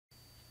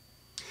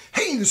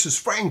Hey, this is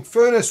Frank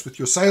Furness with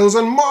your sales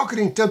and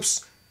marketing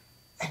tips.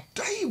 And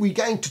today we're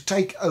going to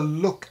take a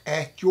look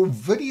at your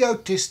video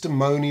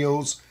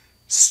testimonials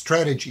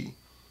strategy.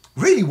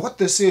 Really what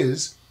this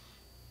is,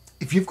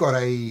 if you've got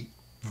a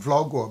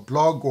vlog or a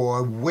blog or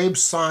a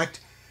website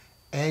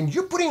and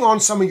you're putting on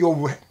some of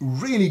your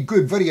really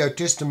good video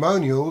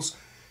testimonials,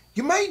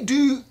 you may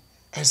do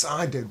as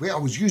I did, where I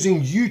was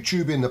using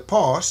YouTube in the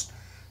past.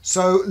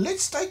 So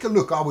let's take a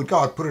look. I would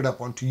go and put it up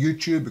onto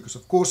YouTube because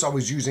of course I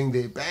was using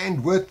their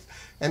bandwidth,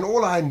 and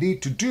all I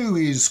need to do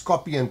is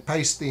copy and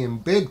paste the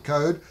embed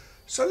code.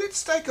 So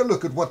let's take a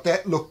look at what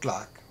that looked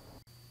like.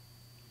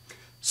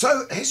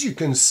 So as you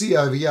can see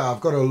over here,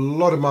 I've got a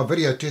lot of my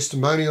video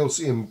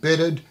testimonials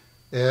embedded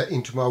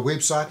into my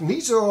website, and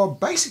these are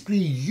basically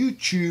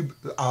YouTube.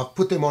 I've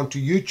put them onto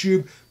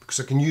YouTube because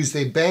I can use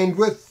their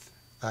bandwidth,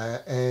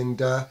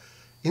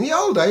 in the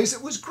old days,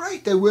 it was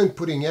great. They weren't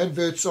putting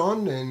adverts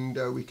on,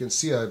 and we can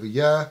see over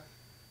here.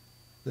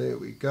 There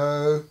we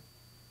go.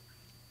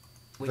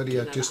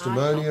 Video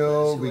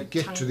testimonial. We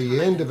get to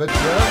the end of it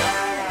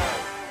here.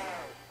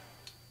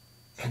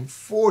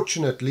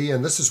 Unfortunately,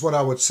 and this is what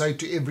I would say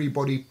to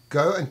everybody,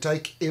 go and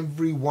take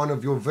every one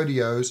of your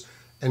videos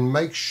and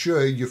make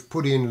sure you've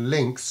put in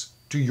links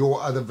to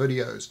your other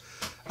videos.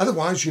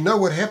 Otherwise, you know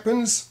what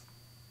happens?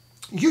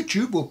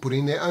 YouTube will put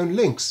in their own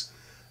links.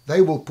 They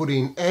will put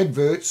in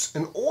adverts,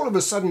 and all of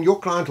a sudden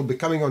your client will be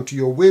coming onto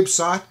your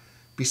website,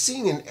 be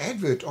seeing an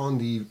advert on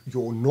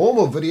your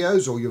normal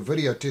videos or your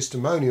video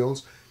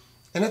testimonials,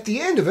 and at the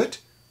end of it,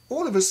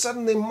 all of a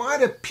sudden there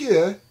might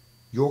appear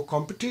your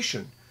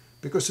competition.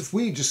 Because if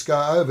we just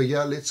go over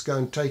here, let's go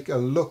and take a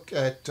look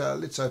at,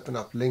 let's open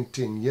up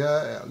LinkedIn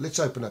here, let's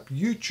open up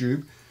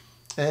YouTube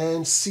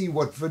and see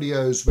what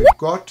videos we've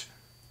got,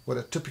 what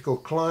a typical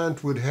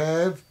client would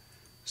have.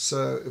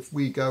 So if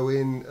we go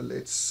in,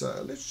 let's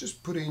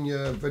just put in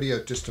your video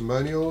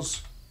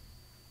testimonials.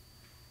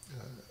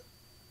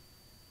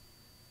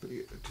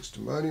 Video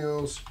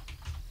testimonials.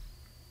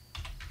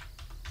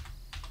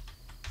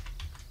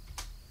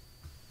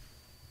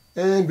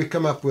 And we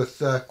come up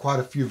with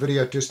quite a few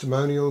video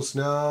testimonials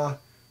now.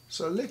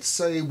 So let's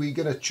say we're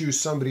going to choose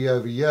somebody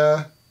over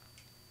here.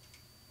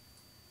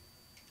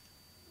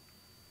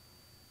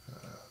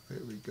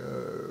 There we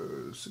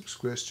go. 6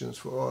 questions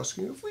for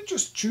asking. If we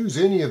just choose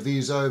any of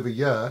these over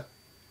here,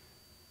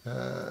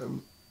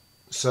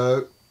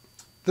 so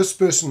this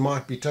person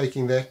might be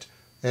taking that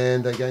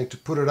and they're going to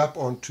put it up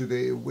onto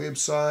their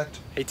website.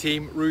 Hey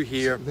team, Roo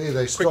here. So there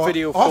they Quick start.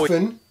 video for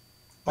Often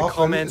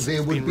comments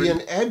there would be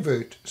an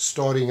advert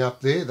starting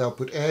up there. They'll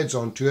put ads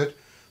onto it.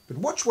 But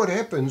watch what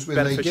happens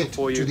when they get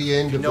to the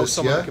end of this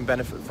someone here. can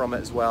benefit from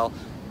it as well,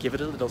 give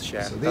it a little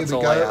share. So there That's we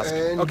all go. I ask.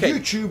 And okay,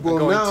 YouTube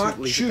will now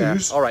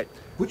choose all right.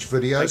 which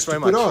videos to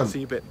very put much. on. See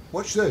you a bit.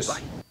 Watch this.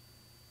 Bye.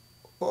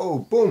 Oh,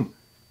 boom.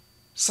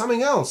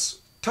 Something else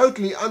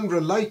totally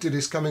unrelated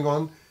is coming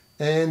on,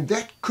 and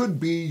that could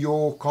be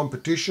your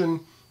competition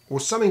or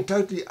something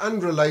totally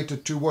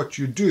unrelated to what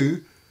you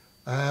do,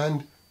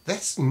 and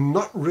that's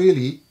not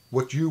really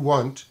what you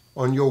want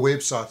on your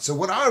website. So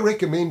what I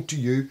recommend to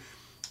you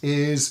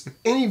is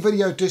any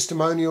video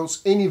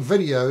testimonials, any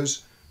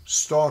videos,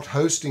 start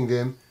hosting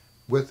them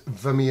with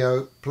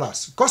Vimeo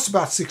Plus. It costs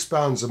about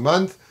 £6 a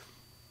month.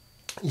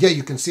 Yeah,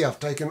 you can see I've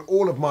taken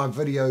all of my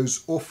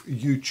videos off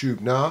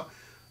YouTube now.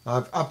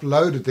 I've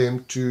uploaded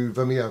them to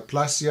Vimeo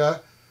Plus here,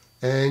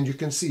 and you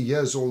can see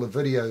here's all the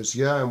videos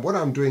here. And what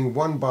I'm doing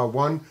one by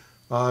one,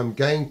 I'm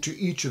going to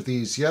each of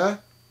these here,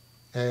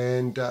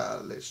 and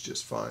let's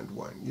just find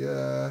one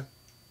here.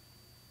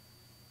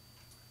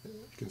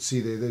 You can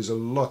see there's a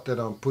lot that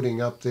I'm putting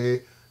up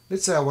there.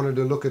 Let's say I wanted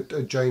to look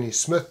at Janie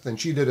Smith, and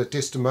she did a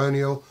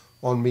testimonial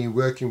on me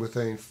working with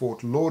her in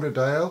Fort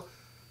Lauderdale.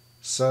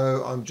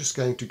 So I'm just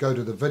going to go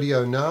to the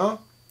video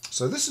now.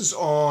 So this is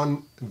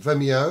on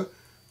Vimeo.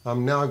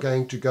 I'm now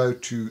going to go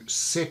to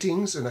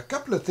settings, and a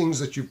couple of things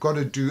that you've got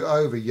to do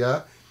over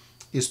here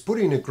is put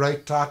in a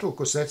great title,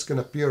 because that's going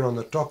to appear on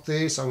the top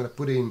there. So I'm going to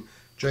put in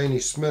Janie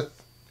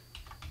Smith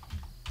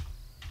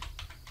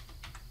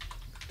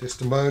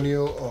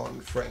testimonial on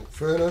Frank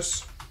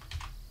Furness,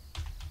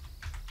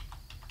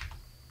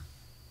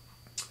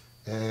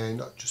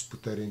 and I'll just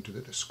put that into the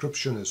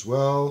description as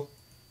well.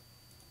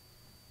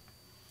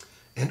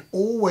 And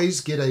always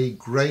get a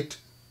great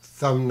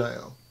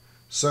thumbnail.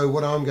 So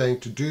what I'm going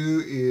to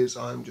do is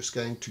I'm just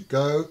going to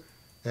go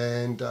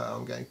and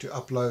I'm going to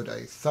upload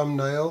a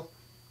thumbnail.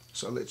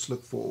 So let's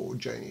look for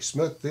Janie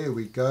Smith. There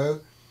we go.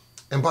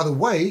 And by the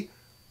way,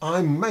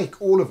 I make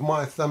all of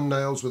my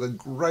thumbnails with a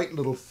great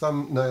little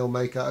thumbnail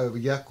maker over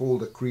here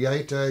called a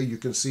Creator. You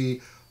can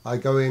see I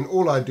go in,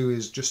 all I do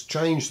is just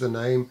change the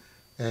name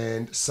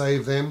and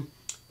save them.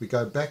 We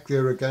go back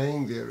there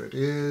again, there it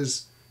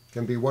is.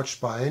 Can be watched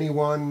by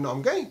anyone.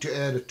 I'm going to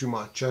add it to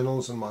my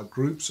channels and my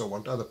groups. I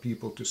want other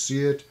people to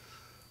see it.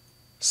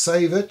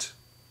 Save it.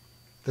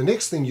 The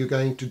next thing you're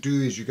going to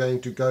do is you're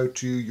going to go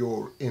to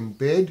your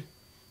embed,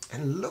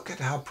 and look at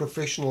how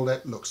professional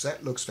that looks.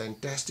 That looks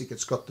fantastic.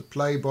 It's got the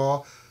play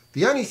bar.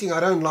 The only thing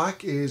I don't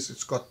like is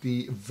it's got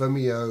the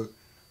Vimeo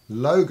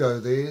logo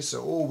there.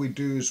 So all we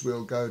do is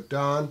we'll go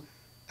down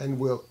and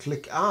we'll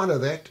click out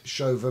of that,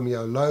 show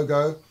Vimeo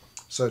logo.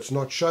 So it's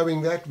not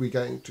showing that. We're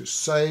going to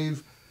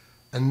save.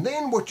 And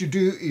then what you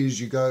do is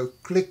you go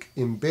click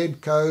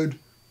embed code,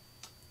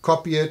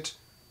 copy it.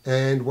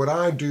 And what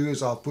I do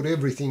is I'll put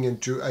everything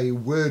into a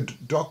Word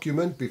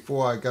document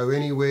before I go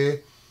anywhere.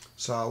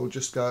 So I will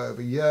just go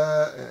over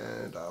here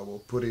and I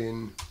will put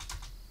in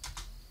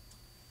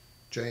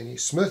Janie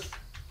Smith.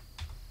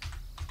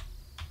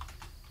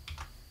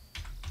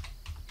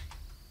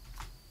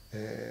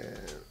 And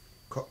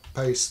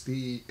paste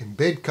the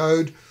embed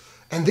code.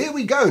 And there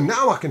we go.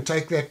 Now I can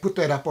take that, put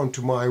that up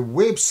onto my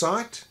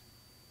website.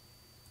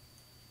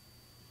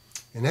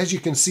 And as you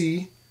can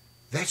see,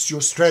 that's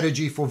your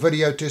strategy for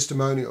video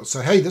testimonials.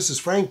 So hey, this is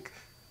Frank.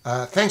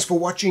 Thanks for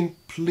watching.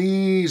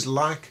 Please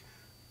like,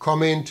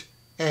 comment,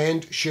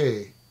 and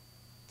share.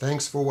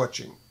 Thanks for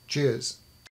watching. Cheers.